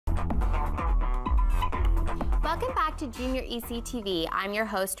Welcome back to Junior ECTV. I'm your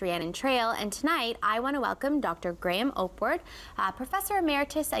host, Rhiannon Traill, and tonight I want to welcome Dr. Graham Orpwood, Professor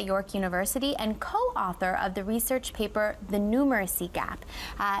Emeritus at York University and co-author of the research paper, The Numeracy Gap.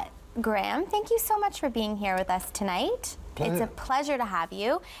 Graham, thank you so much for being here with us tonight. Pleasure. It's a pleasure to have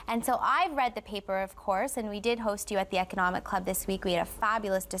you. And so I've read the paper, of course, and we did host you at the Economic Club this week. We had a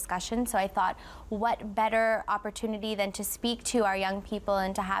fabulous discussion, so I thought, what better opportunity than to speak to our young people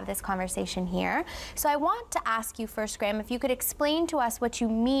and to have this conversation here. So I want to ask you first, Graham, if you could explain to us what you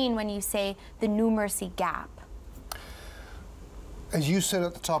mean when you say the numeracy gap. As you said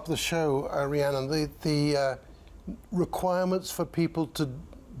at the top of the show, Rhiannon, the requirements for people to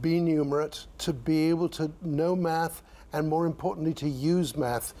be numerate, to be able to know math, and more importantly, to use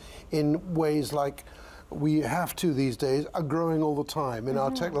math in ways like we have to these days, are growing all the time in our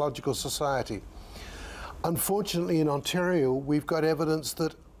technological society. Unfortunately, in Ontario, we've got evidence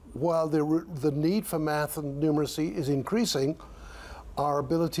that while the need for math and numeracy is increasing, our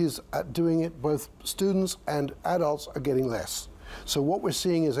abilities at doing it, both students and adults, are getting less. So what we're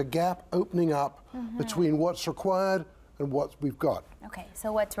seeing is a gap opening up between what's required and what we've got. Okay,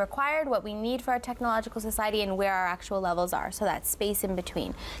 so what's required, what we need for our technological society, and where our actual levels are, so that space in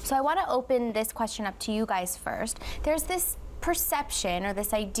between. So I want to open this question up to you guys first. There's this perception or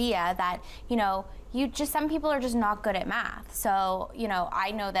this idea that, you know, some people are just not good at math. So, you know,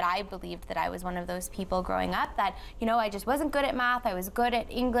 I know that I believed that I was one of those people growing up that, you know, I just wasn't good at math, I was good at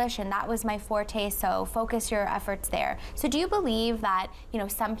English, and that was my forte, so focus your efforts there. So do you believe that, you know,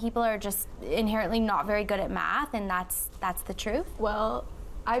 some people are just inherently not very good at math, and that's the truth? Well,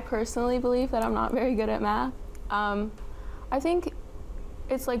 I personally believe that I'm not very good at math. I think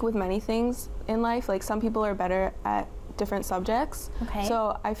it's like with many things in life, like some people are better at different subjects. Okay.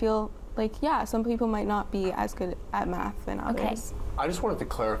 So I feel like, yeah, some people might not be as good at math than others. Okay. I just wanted to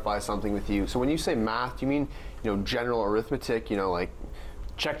clarify something with you. So when you say math, do you mean, you know, general arithmetic, you know, like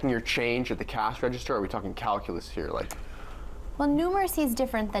checking your change at the cash register? Or are we talking calculus here? Like, well, numeracy is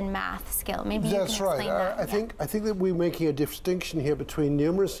different than math skill. Maybe you can explain that. I think that we're making a distinction here between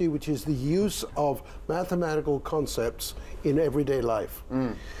numeracy, which is the use of mathematical concepts in everyday life.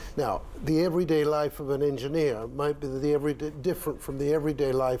 Now, the everyday life of an engineer might be different from the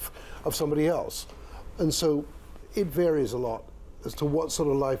everyday life of somebody else. And so it varies a lot as to what sort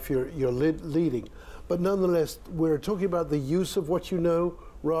of life you're leading. But nonetheless, we're talking about the use of what you know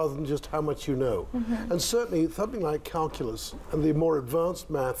rather than just how much you know. And certainly something like calculus and the more advanced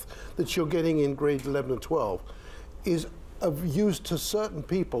math that you're getting in grades 11 and 12 is of use to certain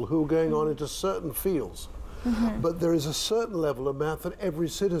people who are going on into certain fields. But there is a certain level of math that every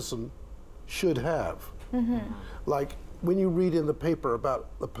citizen should have. Like when you read in the paper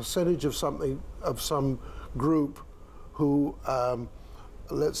about the percentage of something, of some group who,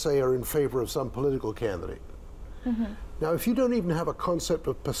 let's say, are in favor of some political candidate. Now, if you don't even have a concept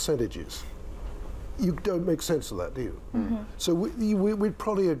of percentages, you don't make sense of that, do you? So we'd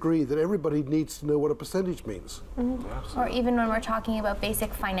probably agree that everybody needs to know what a percentage means. Or even when we're talking about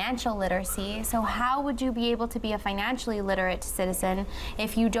basic financial literacy, so how would you be able to be a financially literate citizen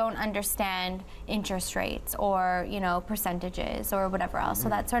if you don't understand interest rates or, you know, percentages or whatever else? So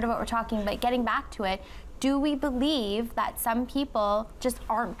that's sort of what we're talking about. Getting back to it, do we believe that some people just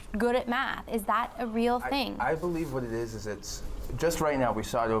aren't good at math? Is that a real thing? I believe what it is it's just right now, we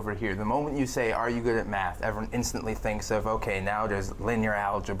saw it over here. The moment you say, are you good at math, everyone instantly thinks of, okay, now there's linear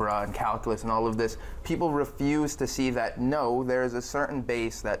algebra and calculus and all of this. People refuse to see that, no, there is a certain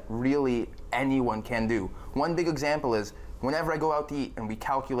base that really anyone can do. One big example is, whenever I go out to eat and we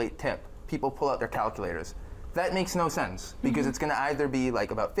calculate tip, people pull out their calculators. That makes no sense, because it's gonna either be like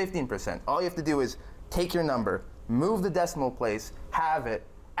about 15%. All you have to do is take your number, move the decimal place, have it,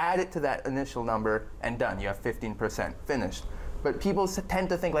 add it to that initial number, and done. You have 15%, finished. But people tend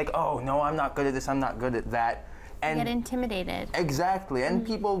to think like, oh, no, I'm not good at this, I'm not good at that. And get intimidated. Exactly, and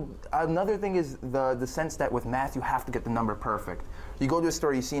people, another thing is the sense that with math, you have to get the number perfect. You go to a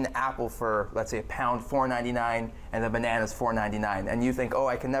store, you see an apple for, let's say, a pound, $4.99, and the banana's $4.99, and you think, oh,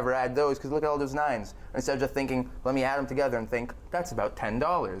 I can never add those, because look at all those nines. Instead of just thinking, let me add them together and think, that's about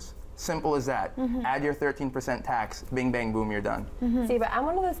 $10. Simple as that. Add your 13% tax, bing, bang, boom, you're done. See, but I'm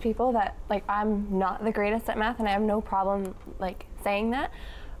one of those people that, like, I'm not the greatest at math, and I have no problem, like, saying that.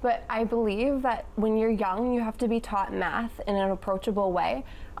 But I believe that when you're young, you have to be taught math in an approachable way.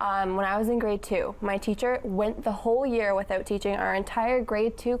 When I was in grade 2, my teacher went the whole year without teaching our entire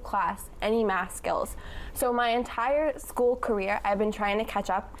grade 2 class any math skills. So my entire school career, I've been trying to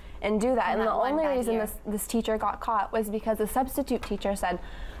catch up and do that. And the only reason this teacher got caught was because the substitute teacher said,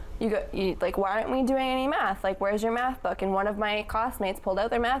 like, why aren't we doing any math? Like, where's your math book? And one of my classmates pulled out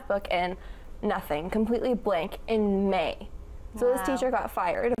their math book and nothing, completely blank in May. So this teacher got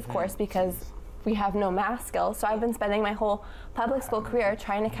fired, of course, because we have no math skills. So I've been spending my whole public school career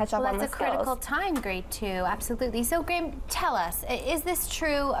trying to catch up on the skills. That's a critical time, grade 2, absolutely. So Graham, tell us, is this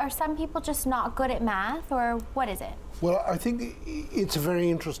true? Are some people just not good at math, or what is it? Well, I think it's very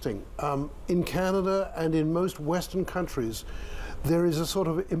interesting. In Canada and in most Western countries, there is a sort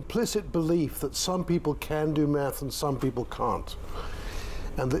of implicit belief that some people can do math and some people can't.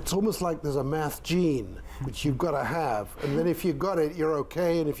 And it's almost like there's a math gene, which you've got to have. And then if you've got it, you're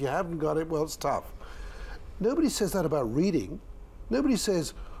okay. And if you haven't got it, well, it's tough. Nobody says that about reading. Nobody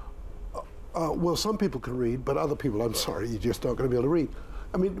says, well, some people can read, but other people, I'm sorry, you're just not going to be able to read.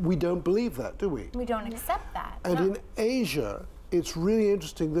 I mean, we don't believe that, do we? We don't accept that. And in Asia, it's really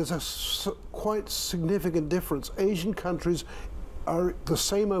interesting. There's a quite significant difference. Asian countries are the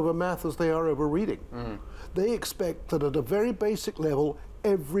same over math as they are over reading. They expect that at a very basic level,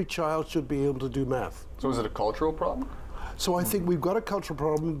 every child should be able to do math. So is it a cultural problem? So I think we've got a cultural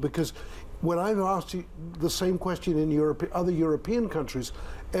problem, because when I've asked you the same question in other European countries,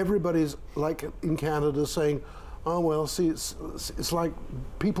 everybody's like in Canada saying, oh, well, see, it's like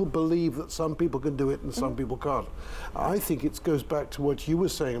people believe that some people can do it and some people can't. I think it goes back to what you were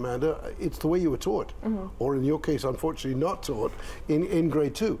saying, Amanda. It's the way you were taught, or in your case, unfortunately, not taught in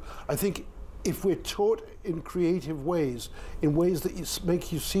grade 2. I think if we're taught in creative ways, in ways that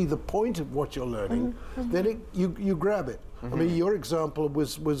make you see the point of what you're learning, then you grab it. I mean, your example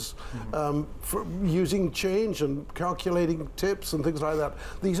was for using change and calculating tips and things like that.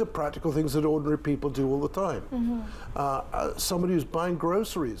 These are practical things that ordinary people do all the time. Somebody who's buying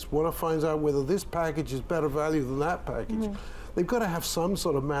groceries want to find out whether this package is better value than that package. They've got to have some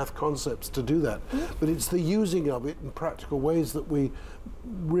sort of math concepts to do that. But it's the using of it in practical ways that we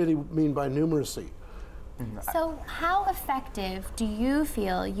really mean by numeracy. So how effective do you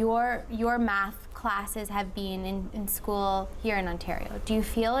feel your math classes have been in school here in Ontario? Do you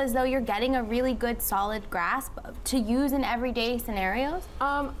feel as though you're getting a really good solid grasp to use in everyday scenarios?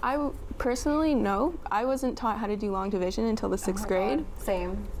 I personally, no. I wasn't taught how to do long division until the 6th grade. God.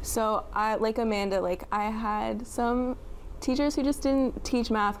 Same. So like Amanda, I had some teachers who just didn't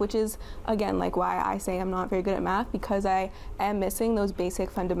teach math, which is, again, why I say I'm not very good at math, because I am missing those basic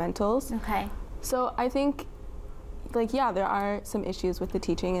fundamentals. Okay. So I think, yeah, there are some issues with the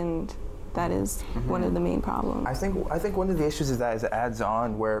teaching, and that is one of the main problems. I think one of the issues is that it adds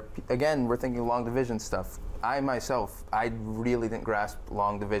on where, again, we're thinking long division stuff. I really didn't grasp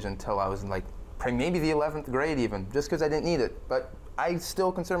long division until I was in maybe the 11th grade even, just because I didn't need it. But I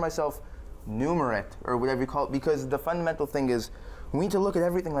still consider myself numerate, or whatever you call it, because the fundamental thing is we need to look at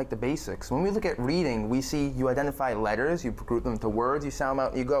everything like the basics. When we look at reading, we see you identify letters, you group them to words, you sound them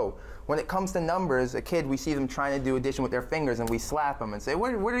out, and you go. When it comes to numbers, a kid, we see them trying to do addition with their fingers, and we slap them and say,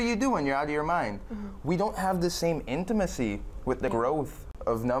 what are you doing? You're out of your mind. We don't have the same intimacy with the growth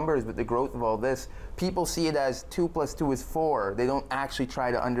of numbers, with the growth of all this. People see it as 2 + 2 is 4. They don't actually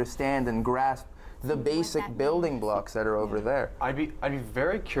try to understand and grasp the basic building blocks that are over there. I'd be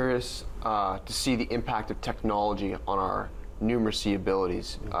very curious to see the impact of technology on our numeracy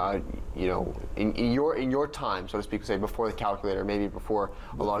abilities. You know, in your time, so to speak, say before the calculator, maybe before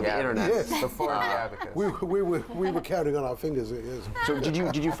a lot of the internet. Yes. Before the abacus. We were counting on our fingers. Yes. So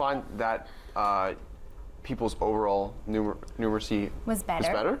did you find that people's overall numeracy was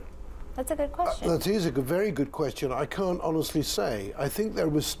better? That's a good question. That is a very good question. I can't honestly say. I think there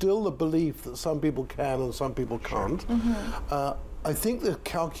was still the belief that some people can and some people can't. I think the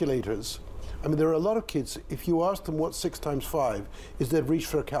calculators, I mean, there are a lot of kids, if you ask them what 6 times 5 is, they'd reach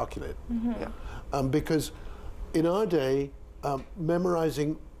for a calculator. Because in our day,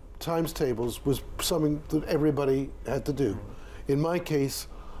 memorizing times tables was something that everybody had to do. In my case,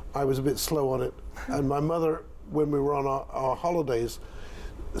 I was a bit slow on it. And my mother, when we were on our holidays,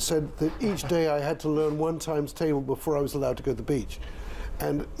 said that each day I had to learn 1 times table before I was allowed to go to the beach.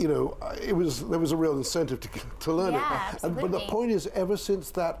 And, you know, there was a real incentive to learn it. Absolutely. But the point is, ever since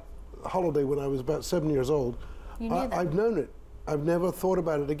that holiday when I was about 7 years old, I've known it. I've never thought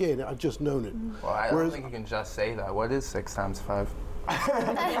about it again. I've just known it. Well, I don't think you can just say that. What is 6 times 5?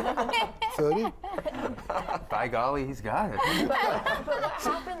 30? By golly, he's got it. But what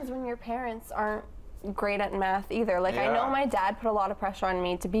happens when your parents aren't great at math either? I know my dad put a lot of pressure on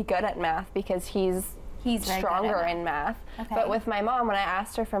me to be good at math because he's stronger in math. But with my mom, when I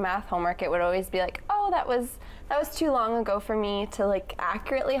asked her for math homework, it would always be like, oh, that was too long ago for me to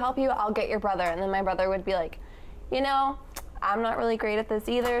accurately help you. I'll get your brother. And then my brother would be like, you know, I'm not really great at this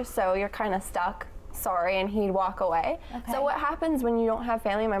either, so you're kind of stuck. sorry, and he'd walk away. Okay. So what happens when you don't have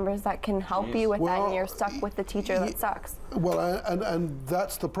family members that can help you with that, and you're stuck with the teacher that sucks? Well, and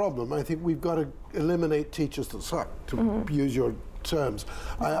that's the problem. I think we've got to eliminate teachers that suck, to use your terms.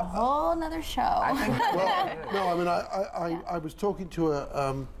 A whole nother show. Well, no, I mean, I was talking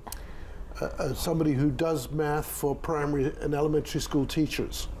to somebody who does math for primary and elementary school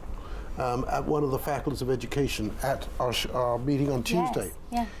teachers at one of the faculties of education at our meeting on Tuesday.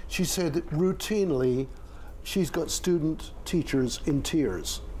 Yeah. She said that routinely she's got student teachers in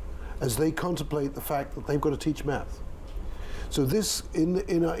tears as they contemplate the fact that they've got to teach math. So this,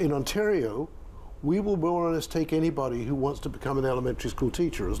 in Ontario, we will more or less take anybody who wants to become an elementary school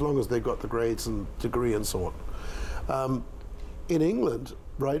teacher as long as they've got the grades and degree and so on. In England,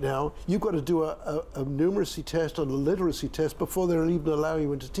 right now, you've got to do a numeracy test and a literacy test before they'll even allow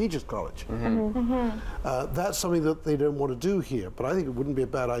you into teachers' college. That's something that they don't want to do here, but I think it wouldn't be a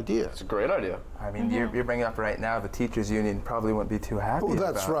bad idea. It's a great idea. I mean, you're bringing up right now the teachers' union probably wouldn't be too happy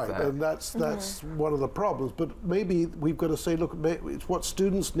about That's right, that. and that's one of the problems. But maybe we've got to say, look, it's what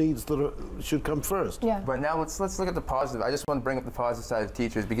students' needs that should come first. Yeah. But now let's look at the positive. I just want to bring up the positive side of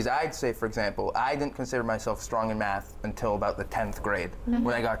teachers, because I'd say, for example, I didn't consider myself strong in math until about the 10th grade,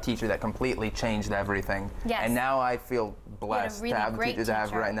 when I got a teacher that completely changed everything. Yes. And now I feel blessed really to have the great teachers I have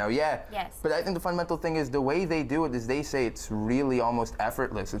teacher. right now. Yeah. Yes. But I think the fundamental thing is the way they do it is they say it's really almost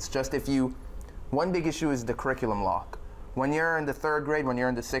effortless. It's just one big issue is the curriculum lock. When you're in the 3rd grade, when you're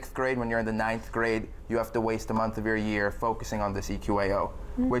in the 6th grade, when you're in the 9th grade, you have to waste a month of your year focusing on this EQAO,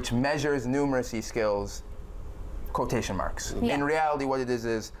 which measures numeracy skills, quotation marks. Yeah. In reality, what it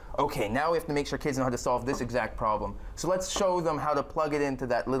is, okay, now we have to make sure kids know how to solve this exact problem. So let's show them how to plug it into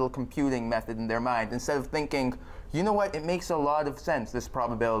that little computing method in their mind, instead of thinking, you know what, it makes a lot of sense, this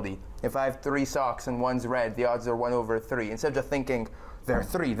probability. If I have 3 socks and one's red, the odds are 1 over 3. Instead of just thinking, there are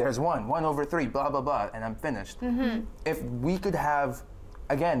 3, there's 1 over 3, blah, blah, blah, and I'm finished. If we could have,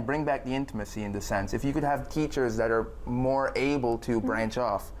 again, bring back the intimacy in the sense, if you could have teachers that are more able to branch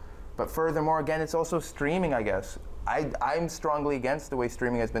off. But furthermore, again, it's also streaming, I guess. I'm strongly against the way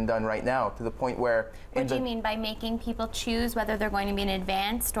streaming has been done right now, to the point where... What do you mean by making people choose whether they're going to be in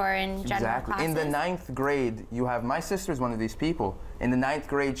advanced or in general classes? In the 9th grade, you have... My sister's one of these people. In the 9th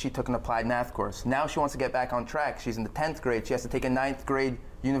grade, she took an applied math course. Now she wants to get back on track. She's in the 10th grade. She has to take a 9th grade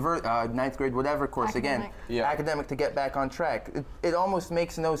whatever course again, academic, to get back on track. It almost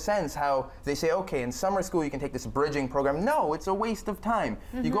makes no sense how they say, okay, in summer school you can take this bridging program. No, it's a waste of time.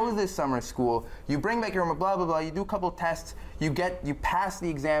 You go to this summer school, you bring back your blah, blah, blah, you do a couple tests, you pass the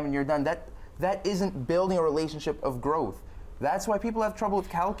exam and you're done. That isn't building a relationship of growth. That's why people have trouble with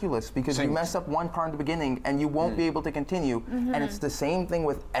calculus, because you mess up one part in the beginning and you won't be able to continue. And it's the same thing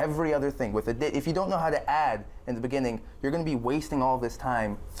with every other thing. If you don't know how to add in the beginning, you're going to be wasting all this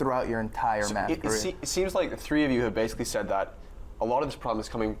time throughout your entire math career. It seems like the 3 of you have basically said that a lot of this problem is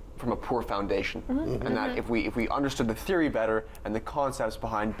coming from a poor foundation, and that if we understood the theory better and the concepts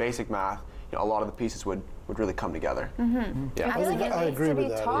behind basic math, a lot of the pieces would really come together. I feel like it I needs agree to be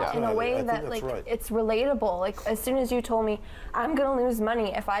with that. taught in a way that it's relatable. Like, as soon as you told me I'm gonna lose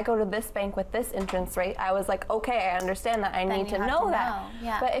money if I go to this bank with this interest rate, I was like, okay, I understand that. I need to know that.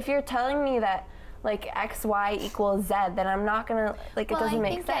 Yeah. But if you're telling me that like X, Y equals Z, then I'm not gonna, like, it doesn't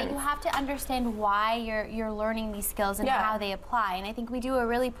make sense. I think that you have to understand why you're learning these skills and how they apply. And I think we do a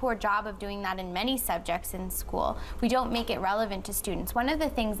really poor job of doing that in many subjects in school. We don't make it relevant to students. One of the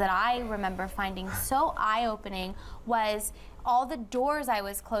things that I remember finding so eye-opening was all the doors I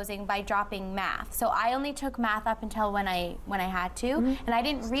was closing by dropping math. So I only took math up until when I had to, and I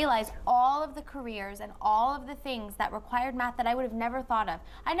didn't realize all of the careers and all of the things that required math that I would have never thought of.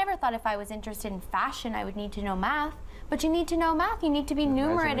 I never thought if I was interested in fashion I would need to know math, but you need to know math. You need to be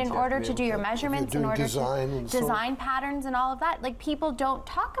numerate in order to do your measurements, in order to design patterns and all of that. Like, people don't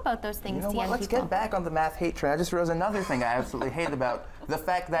talk about those things to young people. Let's get back on the math hate train. I just realized another thing I absolutely hate about the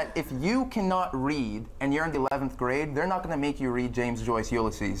fact that if you cannot read and you're in the 11th grade, they're not going to make you read James Joyce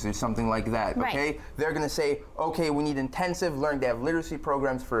Ulysses or something like that, okay? They're going to say, okay, we need intensive learning. They have literacy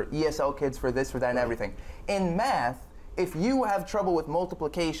programs for ESL kids, for this, for that, and everything. In math, if you have trouble with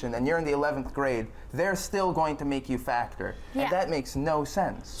multiplication and you're in the 11th grade, they're still going to make you factor. And that makes no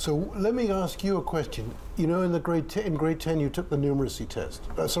sense. So let me ask you a question. You know, in grade 10 you took the numeracy test,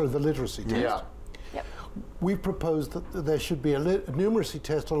 the literacy test. Yeah. We've proposed that there should be a numeracy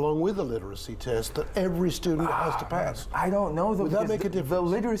test along with a literacy test that every student has to pass. I don't know, though. Would that make a difference? The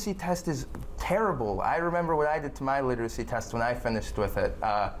literacy test is terrible. I remember what I did to my literacy test when I finished with it.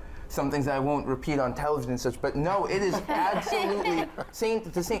 Some things I won't repeat on television and such, but no, it is absolutely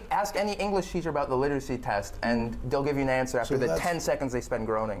ask any English teacher about the literacy test, and they'll give you an answer after the 10 seconds they spend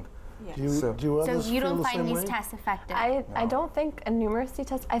groaning. Do you So others you feel don't the find same these way? tests effective? I don't think a numeracy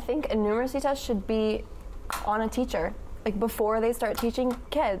test, I think a numeracy test should be on a teacher, like before they start teaching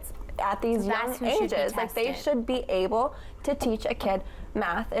kids at these young That's who should be ages. Like they tested. should be able to teach a kid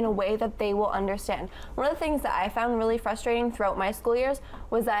math in a way that they will understand. One of the things that I found really frustrating throughout my school years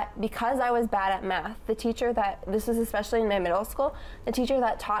was that because I was bad at math, the teacher that, this was especially in my middle school, the teacher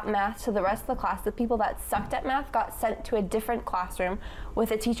that taught math to the rest of the class, the people that sucked at math got sent to a different classroom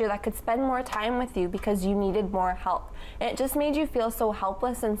with a teacher that could spend more time with you because you needed more help. And it just made you feel so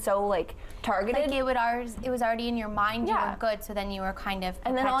helpless and so like targeted. Like it was already in your mind you Yeah. were good, so then you were kind of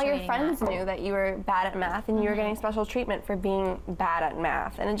And then all your perpetuating friends that. knew that you were bad at math and you were getting special treatment for being bad at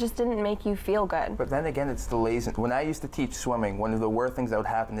math. And it just didn't make you feel good. But then again, it's the lazy. When I used to teach swimming, one of the worst things that would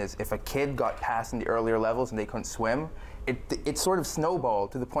happen is if a kid got past in the earlier levels and they couldn't swim, it sort of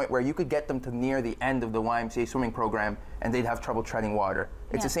snowballed to the point where you could get them to near the end of the YMCA swimming program and they'd have trouble treading water.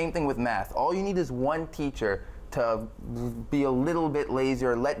 It's the same thing with math. All you need is one teacher to be a little bit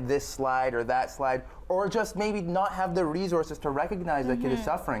lazier, let this slide or that slide, or just maybe not have the resources to recognize that kid is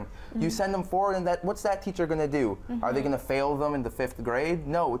suffering. You send them forward, and what's that teacher going to do? Are they going to fail them in the 5th grade?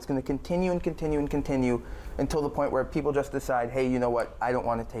 No, it's going to continue and continue and continue until the point where people just decide, hey, you know what, I don't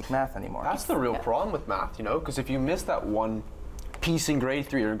want to take math anymore. That's the real problem with math, you know, because if you miss that one piece in grade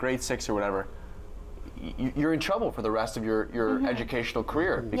 3 or grade 6 or whatever, you're in trouble for the rest of your educational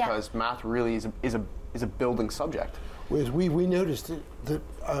career because math really is a building subject. Whereas we noticed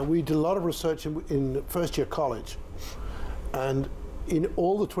that we did a lot of research in first year college, and in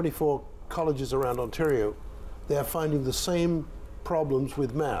all the 24 colleges around Ontario, they're finding the same problems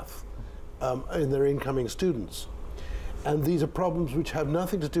with math in their incoming students. And these are problems which have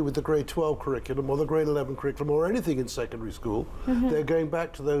nothing to do with the grade 12 curriculum or the grade 11 curriculum or anything in secondary school. They're going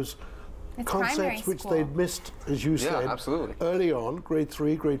back to those concepts which they'd missed, as you said, absolutely. early on, grade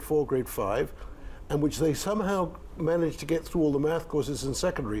 3, grade 4, grade 5, and which they somehow managed to get through all the math courses in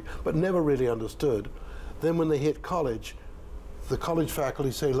secondary, but never really understood. Then when they hit college, the college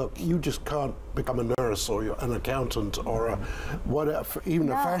faculty say, look, you just can't become a nurse or an accountant or even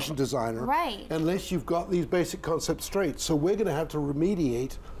a fashion designer unless you've got these basic concepts straight. So we're going to have to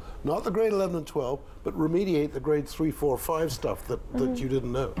remediate, not the grade 11 and 12, but remediate the grade 3, 4, 5 stuff that you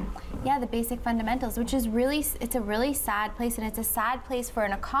didn't know. Yeah, the basic fundamentals, which is really, it's a really sad place, and it's a sad place for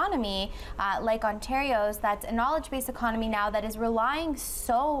an economy like Ontario's, that's a knowledge-based economy now that is relying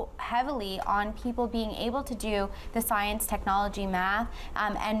so heavily on people being able to do the science, technology, math,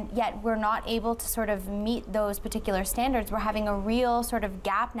 and yet we're not able to sort of meet those particular standards. We're having a real sort of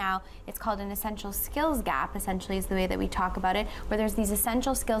gap now. It's called an essential skills gap, essentially, is the way that we talk about it, where there's these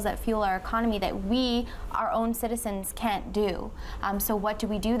essential skills that fuel our economy that we, our own citizens, can't do. So what do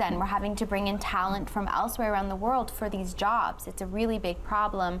we do then? We're having to bring in talent from elsewhere around the world for these jobs. It's a really big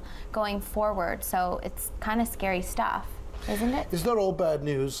problem going forward. So it's kind of scary stuff, isn't it? It's not all bad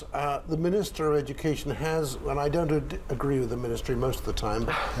news. The Minister of Education has, and I don't agree with the Ministry most of the time,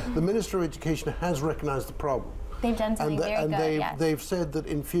 but the Minister of Education has recognized the problem. They've done something very good, they've said that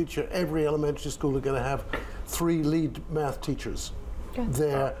in future every elementary school are going to have 3 lead math teachers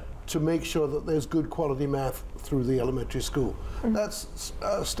there to make sure that there's good quality math through the elementary school. That's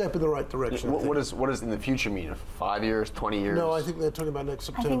a step in the right direction. What does in the future mean? 5 years, 20 years? No, I think they're talking about next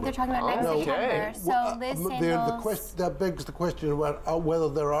September. I think they're talking about next September. So Liz Sandals... that begs the question about whether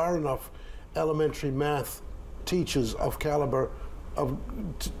there are enough elementary math teachers of caliber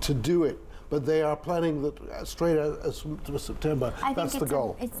to do it. But they are planning that straight as to September. That's the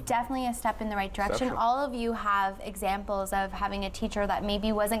goal. It's definitely a step in the right direction. All of you have examples of having a teacher that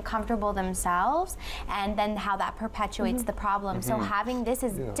maybe wasn't comfortable themselves, and then how that perpetuates the problem. So having this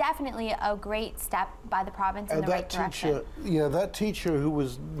is definitely a great step by the province in the right direction. That teacher who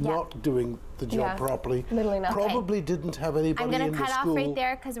was not doing the job properly probably didn't have anybody in the school. I'm going to cut off right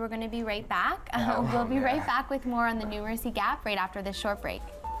there because we're going to be right back. We'll be right back with more on the numeracy gap right after this short break.